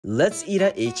Let's eat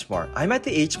at H-Mart. I'm at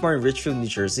the H-Mart in Richfield, New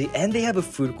Jersey, and they have a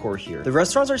food court here. The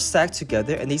restaurants are stacked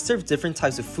together and they serve different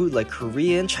types of food like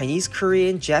Korean, Chinese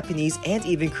Korean, Japanese, and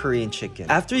even Korean chicken.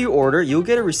 After you order, you'll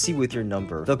get a receipt with your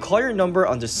number. They'll call your number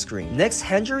on the screen. Next,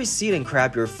 hand your receipt and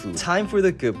grab your food. Time for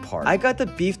the good part. I got the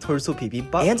beef torso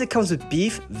bibimbap, and it comes with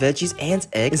beef, veggies, and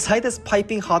egg inside this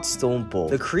piping hot stone bowl.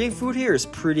 The Korean food here is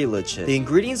pretty legit. The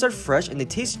ingredients are fresh and they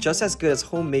taste just as good as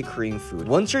homemade Korean food.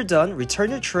 Once you're done,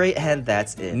 return your tray and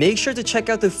that's it. Make sure to check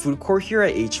out the food court here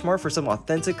at H-Mart for some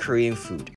authentic Korean food.